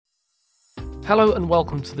Hello and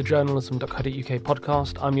welcome to the journalism.co.uk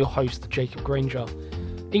podcast. I'm your host, Jacob Granger.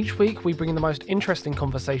 Each week we bring in the most interesting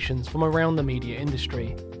conversations from around the media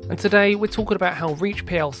industry. And today we're talking about how Reach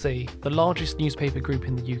plc, the largest newspaper group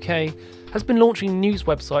in the UK, has been launching news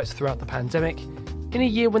websites throughout the pandemic, in a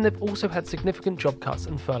year when they've also had significant job cuts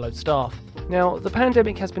and furloughed staff. Now, the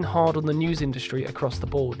pandemic has been hard on the news industry across the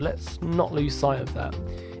board, let's not lose sight of that.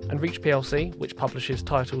 And Reach plc, which publishes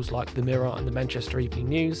titles like The Mirror and the Manchester Evening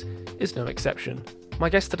News, is no exception. My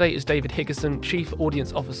guest today is David Higginson, Chief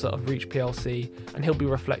Audience Officer of Reach plc, and he'll be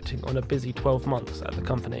reflecting on a busy 12 months at the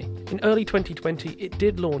company. In early 2020, it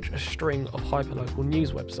did launch a string of hyperlocal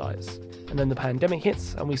news websites. And then the pandemic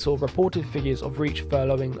hits, and we saw reported figures of Reach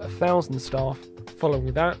furloughing 1,000 staff.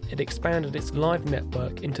 Following that, it expanded its live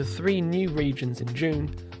network into 3 new regions in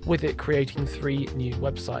June, with it creating 3 new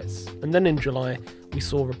websites. And then in July, we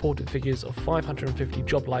saw reported figures of 550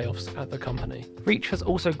 job layoffs at the company. Reach has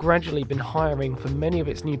also gradually been hiring for many of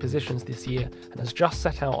its new positions this year and has just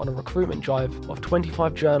set out on a recruitment drive of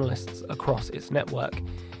 25 journalists across its network.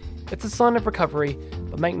 It's a sign of recovery,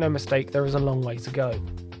 but make no mistake, there is a long way to go.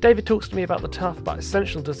 David talks to me about the tough but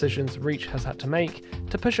essential decisions Reach has had to make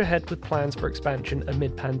to push ahead with plans for expansion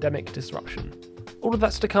amid pandemic disruption. All of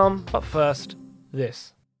that's to come, but first,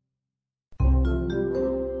 this.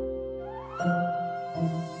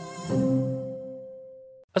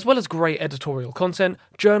 As well as great editorial content,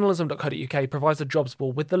 journalism.co.uk provides a jobs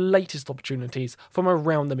board with the latest opportunities from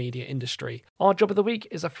around the media industry. Our job of the week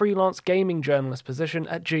is a freelance gaming journalist position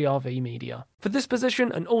at GRV Media. For this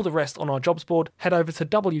position and all the rest on our jobs board, head over to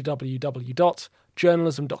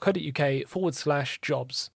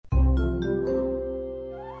www.journalism.co.uk/jobs.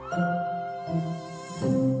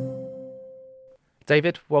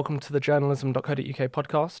 David, welcome to the journalism.co.uk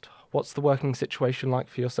podcast. What's the working situation like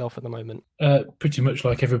for yourself at the moment? Pretty much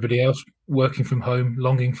like everybody else, working from home,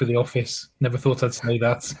 longing for the office. Never thought I'd say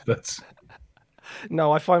that, but...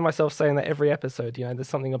 No, I find myself saying that every episode. There's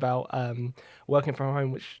something about working from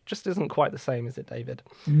home which just isn't quite the same, is it, David?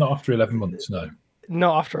 Not after 11 months, no.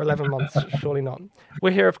 Not after 11 months, surely not.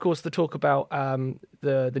 We're here, of course, to talk about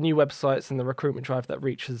the new websites and the recruitment drive that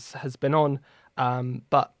Reach has been on.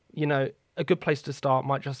 But, a good place to start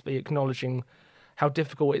might just be acknowledging how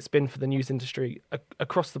difficult it's been for the news industry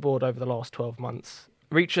across the board over the last 12 months.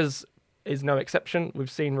 Reach is no exception. We've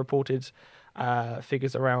seen reported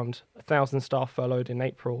figures around 1,000 staff furloughed in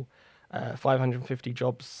April, 550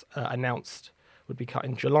 jobs announced would be cut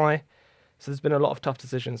in July. So there's been a lot of tough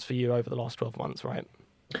decisions for you over the last 12 months, right?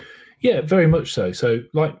 Yeah, very much so. So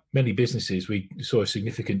like many businesses, we saw a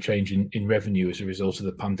significant change in revenue as a result of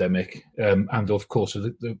the pandemic and, of course,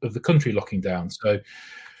 of the country locking down. So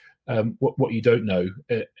what you don't know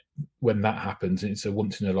when that happens, and it's a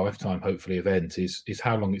once-in-a-lifetime, hopefully, event, is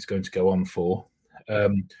how long it's going to go on for.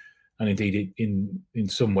 And indeed, in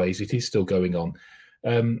some ways, it is still going on.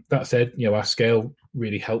 That said, our scale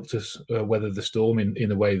really helped us weather the storm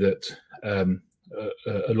in a way that a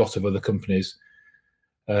lot of other companies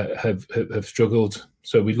have struggled.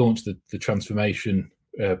 So we launched the transformation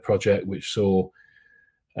project, which saw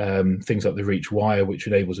things like the Reach Wire, which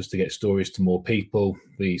enables us to get stories to more people,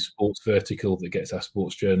 the sports vertical that gets our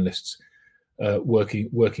sports journalists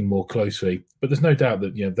working more closely. But there's no doubt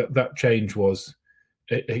that that change was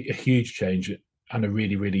a huge change and a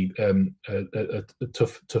really, really a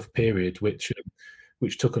tough period, which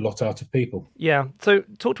took a lot out of people. Yeah. So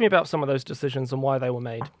talk to me about some of those decisions and why they were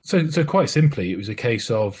made. So quite simply, it was a case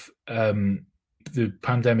of the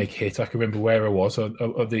pandemic hit. I can remember where I was on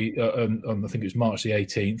I think it was March the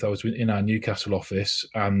 18th. I was in our Newcastle office,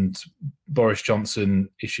 and Boris Johnson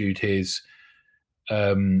issued his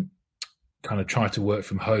kind of try to work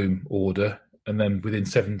from home order. And then within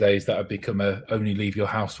 7 days, that had become a only leave your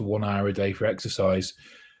house for 1 hour a day for exercise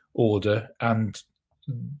order. And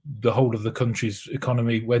the whole of the country's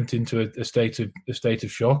economy went into a state of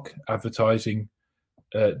shock. Advertising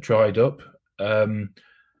dried up, and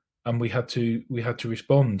we had to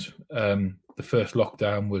respond. The first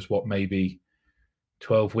lockdown was maybe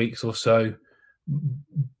 12 weeks or so,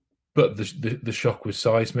 but the shock was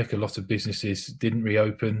seismic. A lot of businesses didn't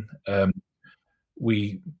reopen.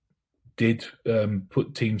 We did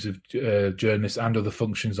put teams of journalists and other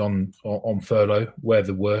functions on furlough where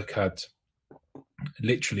the work had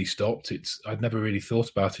literally stopped. I'd never really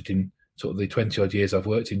thought about it in sort of the 20 odd years I've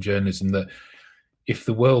worked in journalism, that if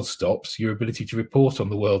the world stops, your ability to report on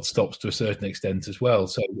the world stops to a certain extent as well.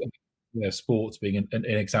 So sports being an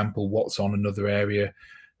example, what's on another area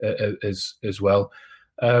as well.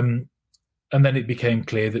 And then it became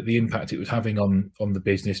clear that the impact it was having on the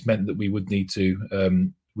business meant that we would need to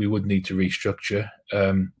restructure.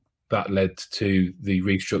 that led to the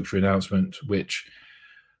restructure announcement, which,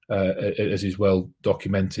 as is well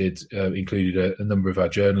documented, included a number of our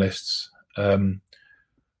journalists.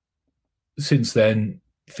 Since then,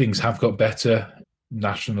 things have got better.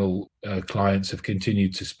 National clients have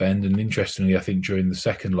continued to spend, and interestingly, I think during the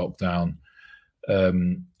second lockdown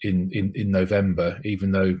in November,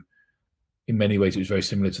 even though in many ways it was very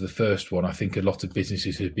similar to the first one, I think a lot of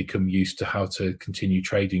businesses have become used to how to continue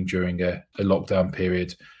trading during a lockdown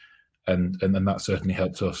period, and that certainly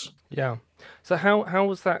helped us. Yeah. So how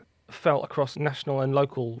was that felt across national and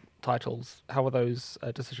local titles? How were those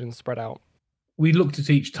decisions spread out? We looked at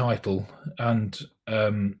each title and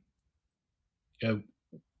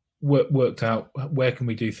worked out where can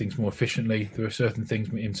we do things more efficiently. There are certain things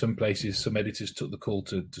in some places some editors took the call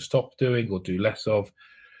to stop doing or do less of,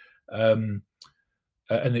 and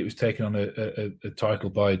it was taken on a title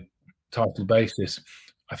by title basis.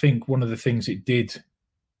 I think one of the things it did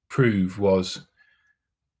prove was,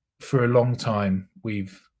 for a long time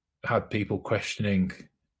we've had people questioning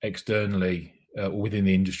externally, or within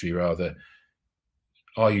the industry rather,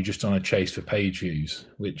 are you just on a chase for page views?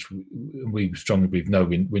 Which we strongly believe, no,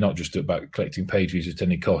 we're not just about collecting page views at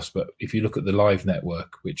any cost. But if you look at the live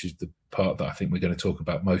network, which is the part that I think we're going to talk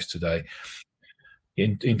about most today,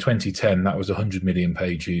 in 2010, that was 100 million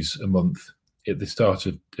page views a month. At the start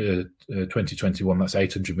of 2021, that's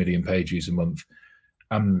 800 million page views a month.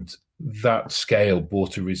 And that scale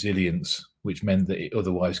brought a resilience, which meant that it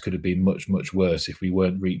otherwise could have been much, much worse if we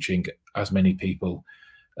weren't reaching as many people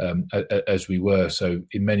as we were. So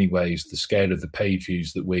in many ways, the scale of the page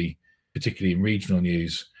views that we, particularly in regional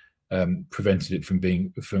news, prevented it from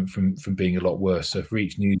being a lot worse. So for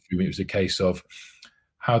each newsroom, it was a case of,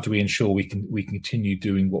 how do we ensure we continue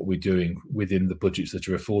doing what we're doing within the budgets that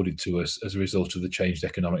are afforded to us as a result of the changed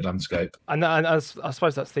economic landscape? And as I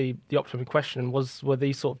suppose that's the optimum question: were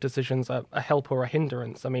these sort of decisions a help or a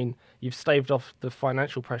hindrance? I mean, you've staved off the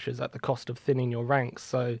financial pressures at the cost of thinning your ranks.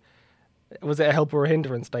 So was it a help or a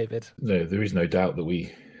hindrance, David? No, there is no doubt that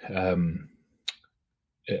we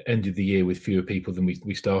ended the year with fewer people than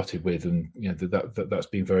we started with, and that's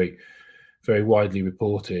been very, very widely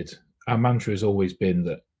reported. Our mantra has always been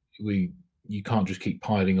that you can't just keep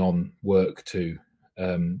piling on work to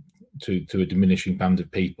a diminishing band of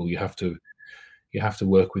people. You have to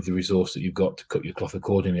work with the resource that you've got to cut your cloth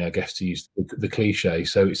accordingly, I guess, to use the cliche.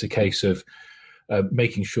 So it's a case of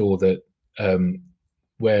making sure that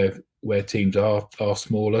where teams are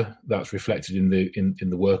smaller, that's reflected in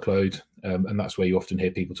the workload, and that's where you often hear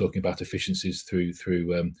people talking about efficiencies through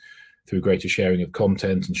greater sharing of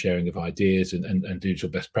content and sharing of ideas and digital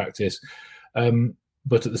best practice.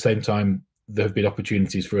 But at the same time, there have been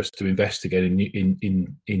opportunities for us to invest again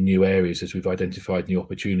in new areas as we've identified new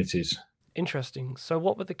opportunities. Interesting. So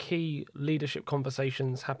what were the key leadership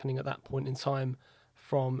conversations happening at that point in time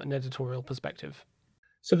from an editorial perspective?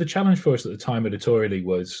 So the challenge for us at the time editorially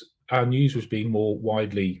was our news was being more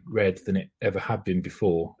widely read than it ever had been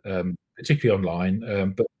before, particularly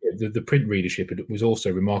online. But the print readership was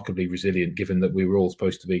also remarkably resilient, given that we were all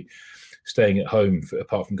supposed to be staying at home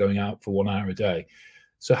apart from going out for 1 hour a day.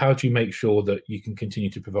 So how do you make sure that you can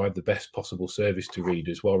continue to provide the best possible service to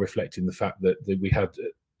readers while reflecting the fact that we had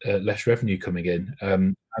less revenue coming in?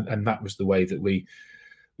 And that was the way that we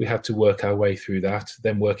had to work our way through that,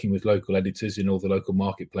 then working with local editors in all the local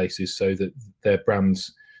marketplaces so that their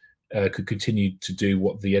brands could continue to do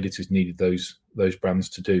what the editors needed those brands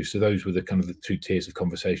to do. So those were the kind of the two tiers of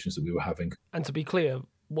conversations that we were having. And to be clear,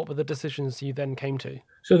 what were the decisions you then came to?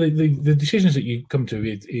 So the decisions that you come to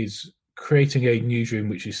is creating a newsroom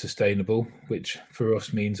which is sustainable, which for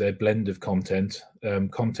us means a blend of content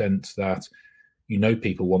that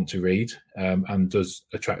people want to read, and does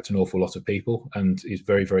attract an awful lot of people and is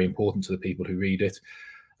very, very important to the people who read it.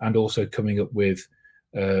 And also coming up with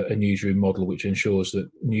a newsroom model which ensures that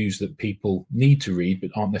news that people need to read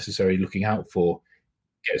but aren't necessarily looking out for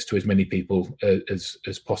gets to as many people as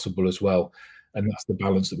possible as well. And that's the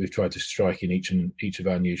balance that we've tried to strike in each of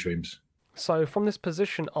our newsrooms. So from this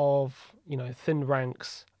position of thin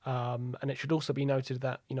ranks, and it should also be noted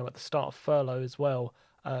that at the start of furlough as well,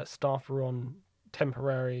 staff were on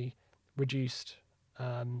temporary reduced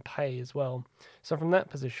pay as well. So from that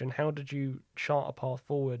position, how did you chart a path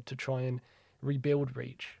forward to try and rebuild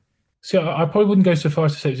Reach? So I probably wouldn't go so far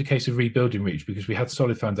as to say it was a case of rebuilding Reach, because we had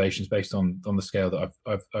solid foundations based on the scale that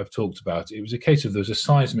I've talked about. It was a case of there was a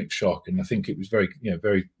seismic shock, and I think it was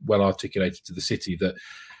very well articulated to the city that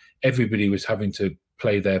everybody was having to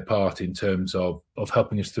play their part in terms of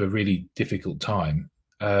helping us through a really difficult time.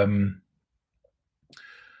 At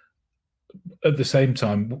the same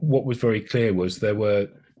time, what was very clear was there were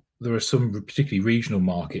there are some particularly regional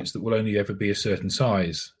markets that will only ever be a certain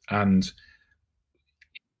size, and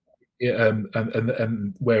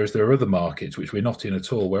whereas there are other markets which we're not in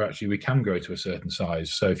at all, where actually we can grow to a certain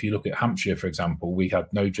size. So if you look at Hampshire, for example, we had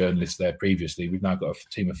no journalists there previously. We've now got a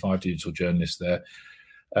team of 5 digital journalists there.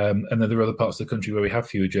 And then there are other parts of the country where we have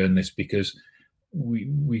fewer journalists because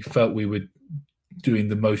we felt we were doing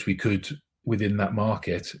the most we could within that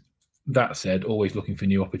market. That said, always looking for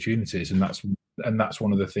new opportunities, and that's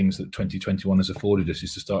one of the things that 2021 has afforded us,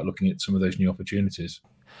 is to start looking at some of those new opportunities.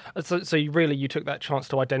 So you took that chance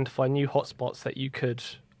to identify new hotspots that you could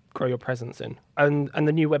grow your presence in, and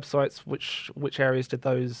the new websites. Which areas did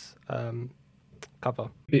those cover?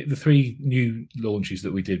 The 3 new launches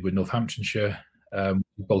that we did were Northamptonshire,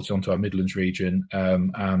 bolted onto our Midlands region,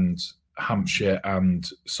 and Hampshire and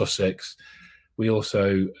Sussex. We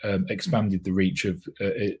also expanded the reach of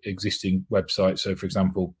existing websites. So, for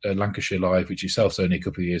example, Lancashire Live, which itself is only a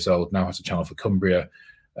couple of years old, now has a channel for Cumbria.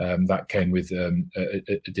 That came with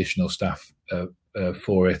additional staff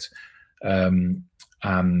for it.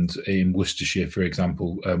 And in Worcestershire, for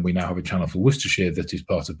example, we now have a channel for Worcestershire that is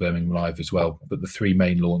part of Birmingham Live as well. But the 3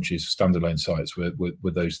 main launches, standalone sites, were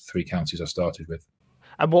those 3 counties I started with.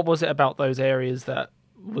 And what was it about those areas that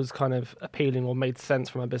was kind of appealing or made sense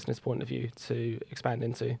from a business point of view to expand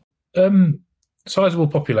into? Sizable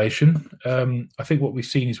population. I think what we've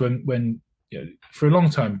seen is when for a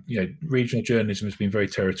long time, regional journalism has been very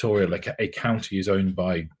territorial. Like a county is owned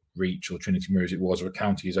by Reach or Trinity Mirror, as it was, or a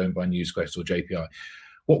county is owned by Newsquest or JPI.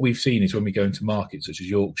 What we've seen is when we go into markets such as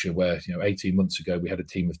Yorkshire, where 18 months ago we had a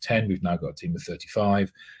team of 10, we've now got a team of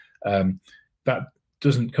 35. That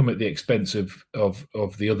doesn't come at the expense of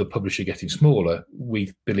the other publisher getting smaller.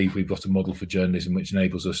 We believe we've got a model for journalism which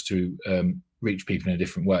enables us to reach people in a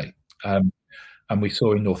different way. And we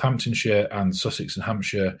saw in Northamptonshire and Sussex and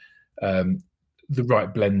Hampshire the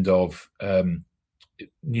right blend of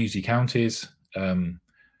newsy counties.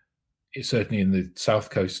 It's certainly in the South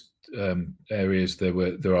Coast areas,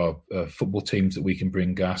 there are football teams that we can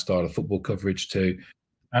bring our style of football coverage to.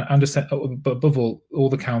 But above all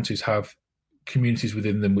the counties have communities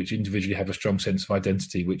within them which individually have a strong sense of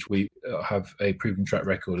identity, which we have a proven track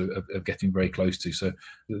record of getting very close to. So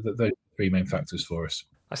those are 3 main factors for us.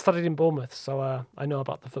 I studied in Bournemouth, so I know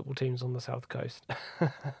about the football teams on the South Coast,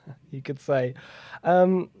 you could say.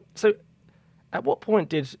 So at what point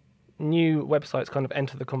did new websites kind of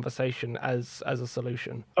enter the conversation as a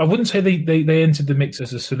solution? I wouldn't say they entered the mix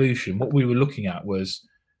as a solution. What we were looking at was,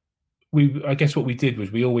 I guess what we did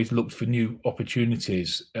was we always looked for new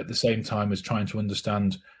opportunities at the same time as trying to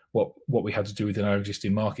understand what we had to do within our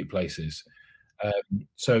existing marketplaces.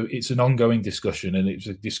 So it's an ongoing discussion, and it was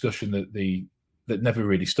a discussion that never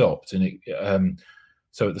really stopped. And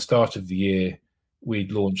so at the start of the year,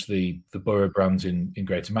 we'd launched the Borough brands in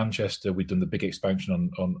Greater Manchester. We'd done the big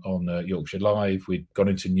expansion on Yorkshire Live. We'd gone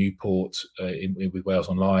into Newport with Wales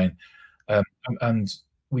Online, and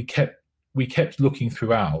we kept looking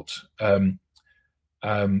throughout.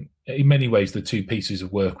 In many ways, the 2 pieces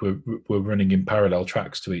of work were running in parallel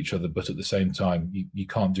tracks to each other, but at the same time, you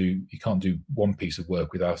can't do one piece of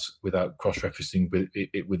work without cross-referencing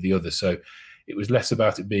it with the other. So it was less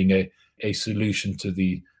about it being a solution to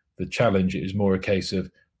the challenge. It was more a case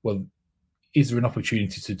of, well, is there an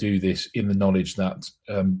opportunity to do this in the knowledge that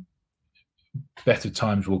better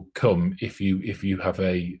times will come if you have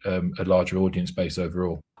a larger audience base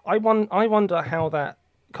overall? I wonder how that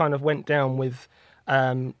kind of went down with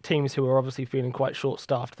teams who are obviously feeling quite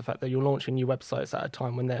short-staffed, the fact that you're launching new websites at a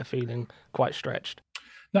time when they're feeling quite stretched.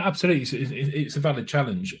 No, absolutely. It's a valid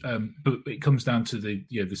challenge, but it comes down to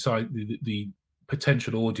the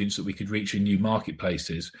potential audience that we could reach in new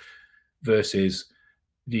marketplaces versus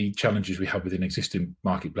the challenges we have within existing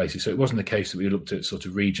marketplaces. So it wasn't the case that we looked at sort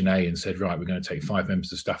of region A and said, right, we're going to take 5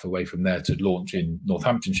 members of staff away from there to launch in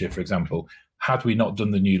Northamptonshire, for example. Had we not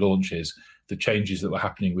done the new launches, the changes that were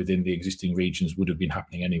happening within the existing regions would have been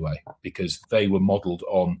happening anyway, because they were modelled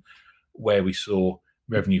on where we saw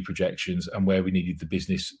revenue projections and where we needed the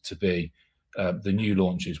business to be. The new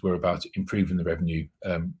launches were about improving the revenue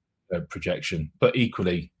projection, but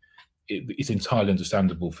equally, it's entirely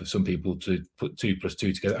understandable for some people to put 2 +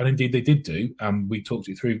 2 together, and indeed they did do. And we talked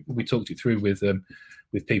it through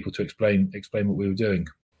with people to explain what we were doing.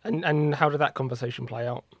 And how did that conversation play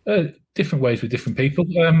out? Different ways with different people.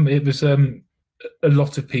 It was a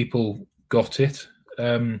lot of people got it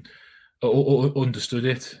or understood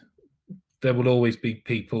it. There will always be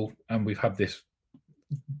people, and we've had this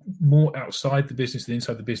more outside the business than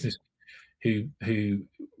inside the business, who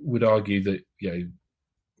would argue that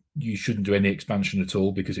you shouldn't do any expansion at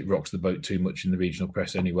all because it rocks the boat too much in the regional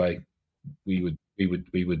press anyway. We would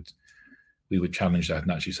we would challenge that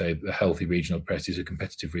and actually say a healthy regional press is a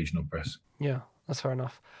competitive regional press. Yeah, that's fair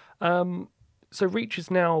enough. So Reach is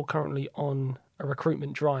now currently on a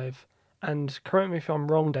recruitment drive, and correct me if I'm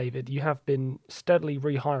wrong, David, you have been steadily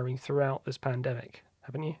rehiring throughout this pandemic,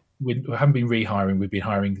 haven't you? We haven't been rehiring. We've been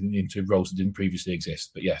hiring into roles that didn't previously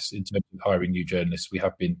exist. But yes, in terms of hiring new journalists, we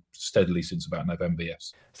have been steadily since about November,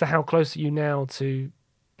 yes. So how close are you now to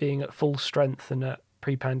being at full strength and at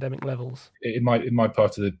pre-pandemic levels? In my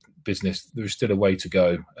part of the business, there is still a way to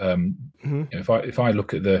go. Mm-hmm. If I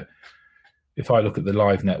look at the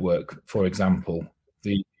live network, for example,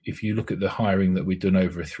 if you look at the hiring that we've done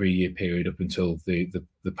over a 3-year period up until the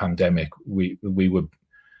pandemic, we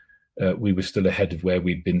were still ahead of where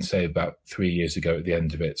we'd been, say, about 3 years ago at the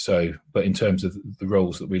end of it. So, but in terms of the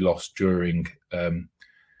roles that we lost during the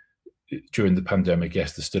pandemic,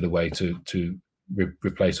 yes, there's still a way to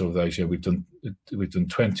replace all of those. We've done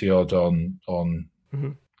 20 odd on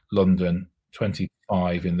mm-hmm. London,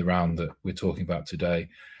 25 in the round that we're talking about today,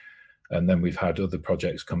 and then we've had other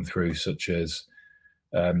projects come through, such as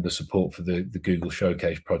the support for the Google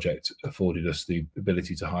Showcase project afforded us the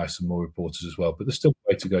ability to hire some more reporters as well. But there's still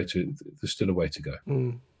a way to go. There's still a way to go.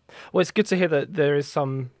 Well, it's good to hear that there is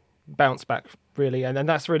some bounce back, really, and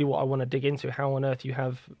that's really what I want to dig into. How on earth you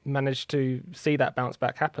have managed to see that bounce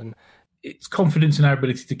back happen? It's confidence in our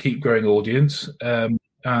ability to keep growing audience,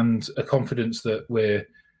 and a confidence that we're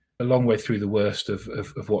a long way through the worst of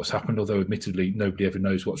what's happened, although admittedly nobody ever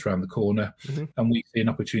knows what's around the corner. Mm-hmm. And we see an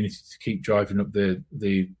opportunity to keep driving up the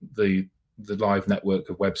live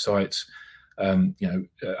network of websites.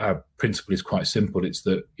 Our principle is quite simple. It's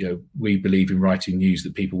that we believe in writing news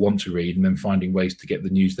that people want to read, and then finding ways to get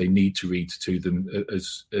the news they need to read to them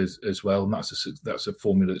as well. And that's a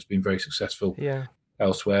formula that's been very successful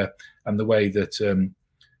elsewhere. And the way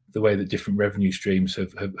that different revenue streams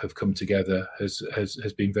have come together has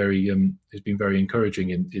been very encouraging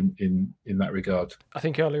in that regard. I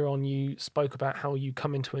think earlier on you spoke about how you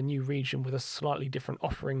come into a new region with a slightly different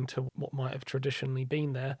offering to what might have traditionally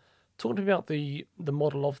been there. Talk to me about the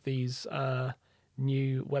model of these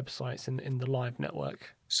new websites in the live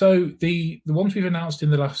network. So the ones we've announced in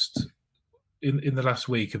the last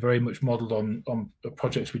week are very much modelled on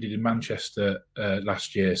projects we did in Manchester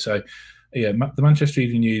last year. So, the Manchester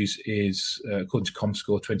Evening News is, according to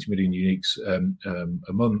Comscore, 20 million uniques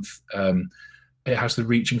a month. It has the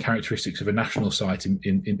reach and characteristics of a national site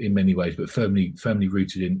in many ways, but firmly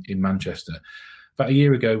rooted in Manchester. About a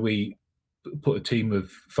year ago, we put a team of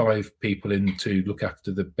 5 people in to look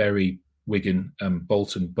after the Bury, Wigan, and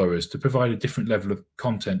Bolton boroughs to provide a different level of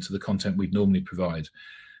content to the content we'd normally provide.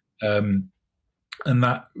 And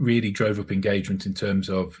that really drove up engagement in terms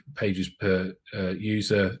of pages per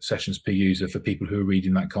user, sessions per user for people who are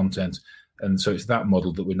reading that content. And so it's that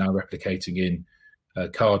model that we're now replicating in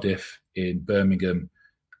Cardiff, in Birmingham,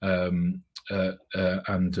 and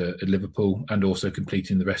at Liverpool, and also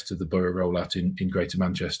completing the rest of the borough rollout in Greater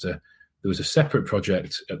Manchester. There was a separate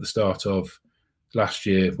project at the start of last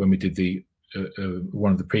year when we did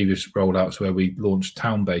one of the previous rollouts where we launched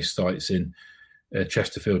town-based sites in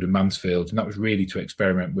Chesterfield and Mansfield, and that was really to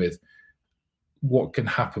experiment with what can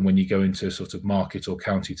happen when you go into sort of market or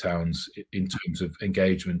county towns in terms of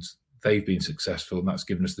engagement. They've been successful, and that's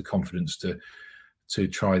given us the confidence to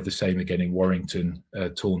try the same again in Warrington,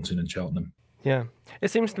 Taunton and Cheltenham. Yeah,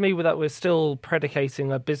 it seems to me that we're still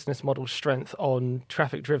predicating a business model strength on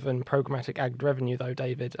traffic-driven programmatic ad revenue, though,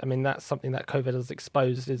 David. I mean, that's something that COVID has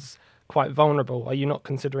exposed is quite vulnerable. Are you not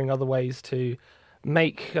considering other ways to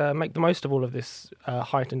make the most of all of this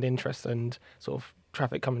heightened interest and sort of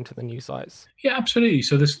traffic coming to the new sites? Yeah, absolutely.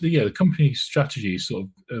 So the company's strategy is sort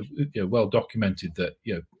of well documented that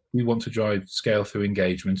we want to drive scale through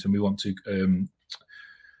engagement, and we want to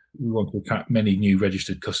attract many new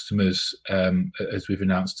registered customers, as we've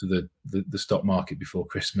announced, to the stock market before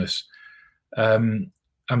Christmas.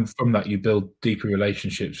 And from that, you build deeper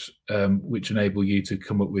relationships, which enable you to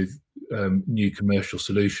come up with new commercial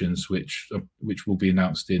solutions, which will be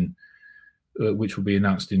announced in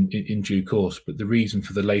due course. But the reason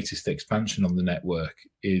for the latest expansion on the network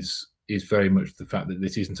is very much the fact that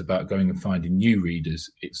this isn't about going and finding new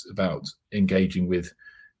readers. It's about engaging with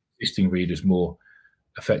existing readers more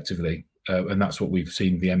effectively, and that's what we've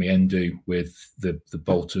seen the MEN do with the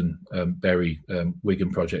Bolton, Bury,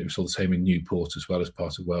 Wigan project. We saw the same in Newport as well as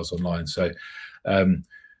part of Wales Online. So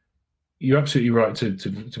you're absolutely right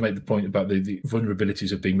to make the point about the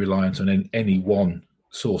vulnerabilities of being reliant on any one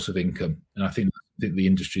source of income. And I think the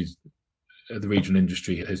industry, the regional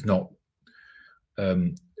industry, has not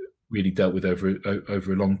really dealt with over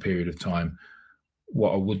a long period of time.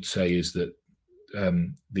 What I would say is that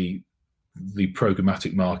the the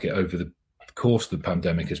programmatic market over the course of the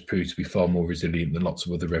pandemic has proved to be far more resilient than lots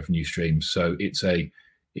of other revenue streams. So it's a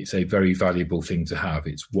very valuable thing to have.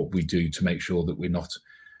 It's what we do to make sure that we're not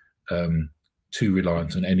too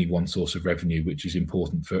reliant on any one source of revenue, which is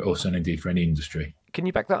important for us and indeed for any industry. Can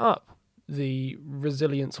you back that up? The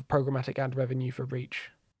resilience of programmatic ad revenue for Reach?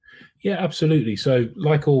 Yeah, absolutely. So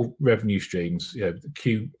like all revenue streams,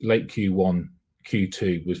 late Q1,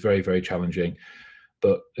 Q2 was very, very challenging.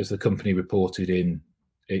 But as the company reported in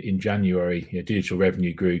January, digital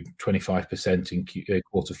revenue grew 25% in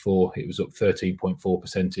quarter four. It was up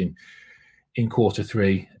 13.4% in quarter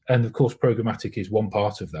three. And of course, programmatic is one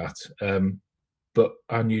part of that. But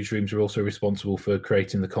our newsrooms are also responsible for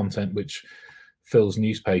creating the content which fills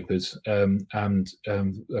newspapers. And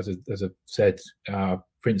as I said, our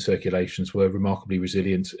print circulations were remarkably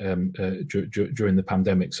resilient during the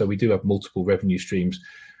pandemic. So we do have multiple revenue streams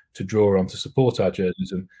to draw on to support our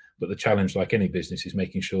journalism. But the challenge, like any business, is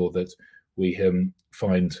making sure that we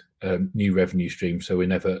find new revenue streams so we're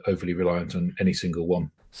never overly reliant on any single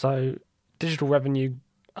one. So digital revenue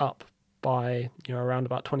up by around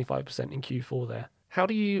about 25% in Q4 there. How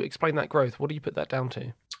do you explain that growth? What do you put that down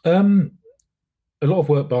to? A lot of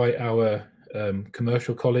work by our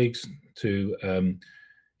commercial colleagues to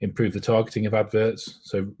improve the targeting of adverts,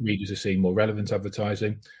 so readers are seeing more relevant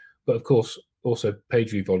advertising, but of course also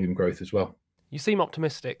page view volume growth as well. You seem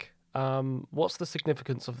optimistic. What's the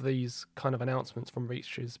significance of these kind of announcements from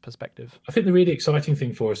Reach's perspective? I think the really exciting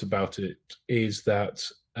thing for us about it is that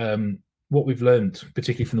what we've learned,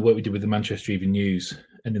 particularly from the work we did with the Manchester Evening News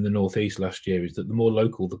and in the North East last year, is that the more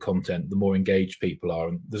local the content, the more engaged people are.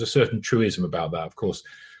 And there's a certain truism about that. Of course,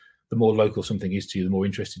 the more local something is to you, the more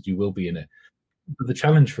interested you will be in it. But the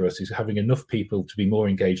challenge for us is having enough people to be more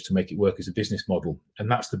engaged to make it work as a business model. And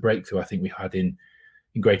that's the breakthrough I think we had in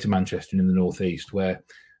Greater Manchester and in the North East, where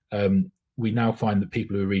we now find that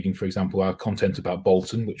people who are reading, for example, our content about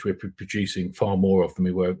Bolton, which we're producing far more of than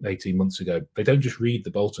we were 18 months ago, they don't just read the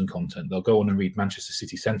Bolton content. They'll go on and read Manchester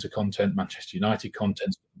City Centre content, Manchester United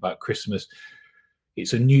content about Christmas.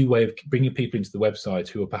 It's a new way of bringing people into the website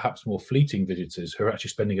who are perhaps more fleeting visitors, who are actually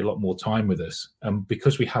spending a lot more time with us. And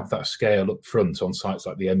because we have that scale up front on sites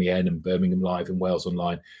like the MEN and Birmingham Live and Wales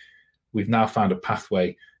Online, we've now found a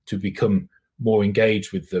pathway to become more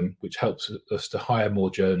engaged with them, which helps us to hire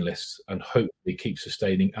more journalists and hopefully keep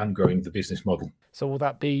sustaining and growing the business model. So will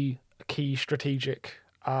that be a key strategic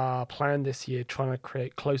plan this year, trying to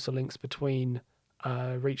create closer links between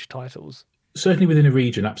Reach titles? Certainly within a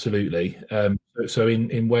region, absolutely. So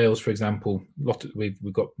in Wales, for example,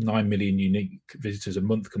 we've got 9 million unique visitors a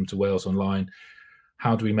month come to Wales Online.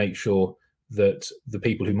 How do we make sure that the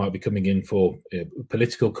people who might be coming in for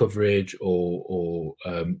political coverage or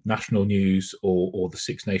national news or the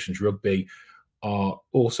Six Nations rugby are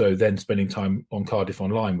also then spending time on Cardiff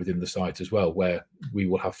Online within the site as well, where we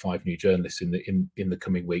will have 5 new journalists in the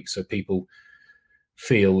coming weeks, so people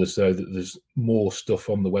feel as though that there's more stuff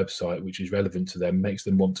on the website which is relevant to them, makes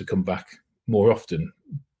them want to come back more often.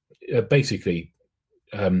 Basically,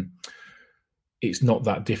 it's not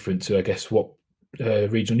that different to, I guess, what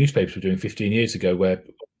regional newspapers were doing 15 years ago, where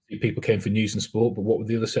people came for news and sport, but what were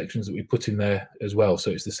the other sections that we put in there as well? So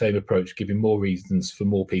it's the same approach, giving more reasons for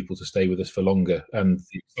more people to stay with us for longer. And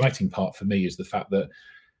the exciting part for me is the fact that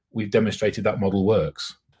we've demonstrated that model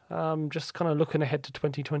works. Just kind of looking ahead to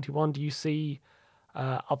 2021, do you see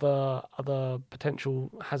other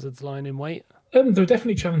potential hazards lying in wait? There are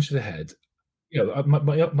definitely challenges ahead.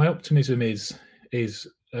 My optimism is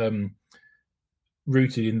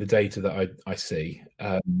rooted in the data that I see,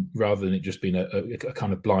 rather than it just being a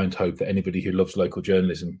kind of blind hope that anybody who loves local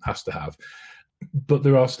journalism has to have. But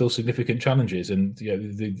there are still significant challenges, and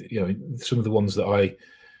some of the ones that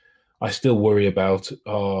I still worry about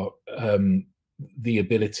are the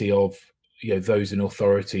ability of those in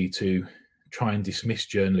authority to try and dismiss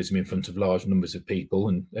journalism in front of large numbers of people,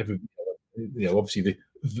 and obviously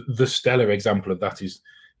the stellar example of that is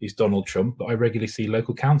Donald Trump, but I regularly see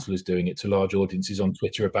local councillors doing it to large audiences on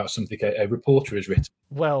Twitter about something a reporter has written.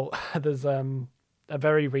 Well, there's a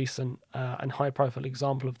very recent and high-profile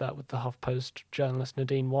example of that with the HuffPost journalist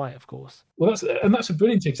Nadine White, of course. Well, that's a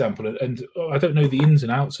brilliant example, and I don't know the ins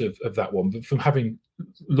and outs of that one, but from having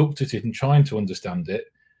looked at it and trying to understand it,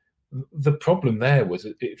 the problem there was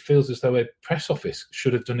it feels as though a press office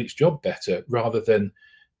should have done its job better, rather than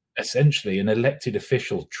essentially an elected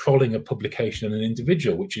official trolling a publication and an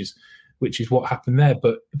individual, which is what happened there.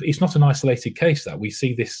 But it's not an isolated case. That we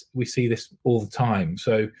see this all the time.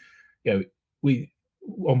 So we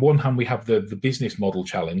on one hand we have the business model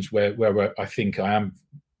challenge where I think I am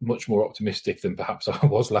much more optimistic than perhaps I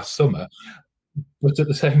was last summer. But at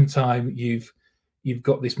the same time, you've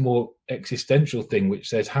got this more existential thing which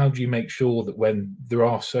says, how do you make sure that when there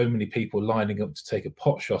are so many people lining up to take a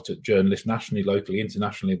pot shot at journalists nationally, locally,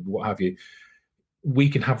 internationally, what have you, we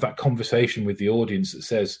can have that conversation with the audience that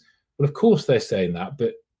says, well, of course they're saying that,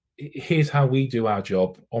 but here's how we do our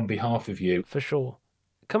job on behalf of you. For sure.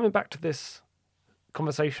 Coming back to this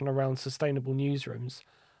conversation around sustainable newsrooms,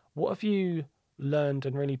 what have you learned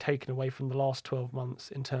and really taken away from the last 12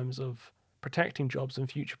 months in terms of protecting jobs and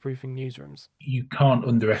future-proofing newsrooms? You can't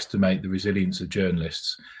underestimate the resilience of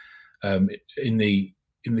journalists. In the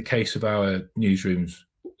case of our newsrooms,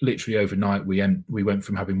 literally overnight, we went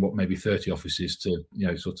from having maybe 30 offices to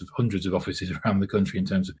sort of hundreds of offices around the country in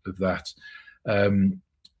terms of that. And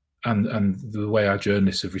the way our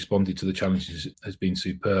journalists have responded to the challenges has been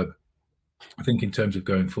superb. I think in terms of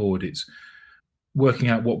going forward, it's working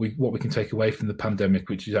out what we can take away from the pandemic,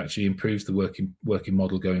 which is actually improves the working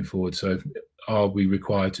model going forward. So are we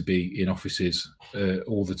required to be in offices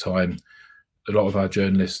all the time? A lot of our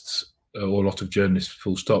journalists, or a lot of journalists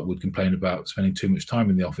full stop, would complain about spending too much time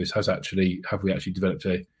in the office. Have we actually developed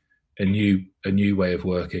a new way of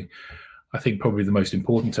working? I think probably the most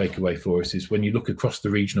important takeaway for us is when you look across the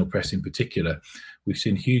regional press in particular, we've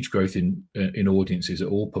seen huge growth in audiences at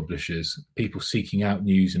all publishers, people seeking out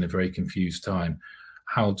news in a very confused time.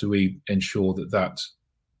 How do we ensure that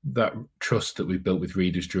trust that we've built with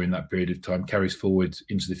readers during that period of time carries forward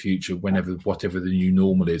into the future, whatever the new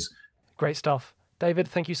normal is? Great stuff. David,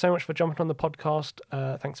 thank you so much for jumping on the podcast.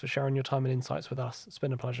 Thanks for sharing your time and insights with us. It's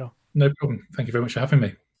been a pleasure. No problem. Thank you very much for having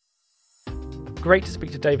me. Great to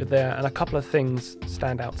speak to David there, and a couple of things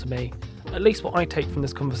stand out to me. At least what I take from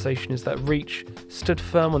this conversation is that Reach stood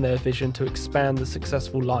firm on their vision to expand the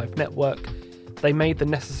successful Live network. They made the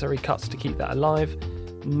necessary cuts to keep that alive.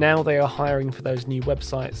 Now they are hiring for those new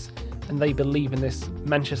websites, and they believe in this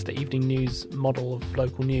Manchester Evening News model of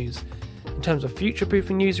local news. In terms of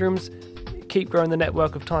future-proofing newsrooms, keep growing the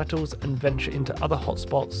network of titles and venture into other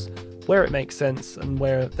hotspots where it makes sense and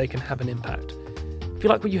where they can have an impact. If you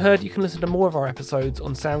like what you heard, you can listen to more of our episodes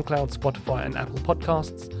on SoundCloud, Spotify and Apple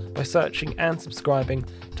Podcasts by searching and subscribing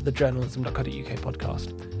to the journalism.co.uk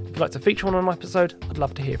podcast. If you'd like to feature on an episode, I'd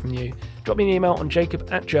love to hear from you. Drop me an email on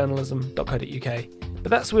jacob@journalism.co.uk. But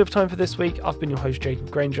that's all we have time for this week. I've been your host, Jacob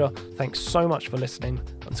Granger. Thanks so much for listening.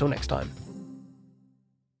 Until next time.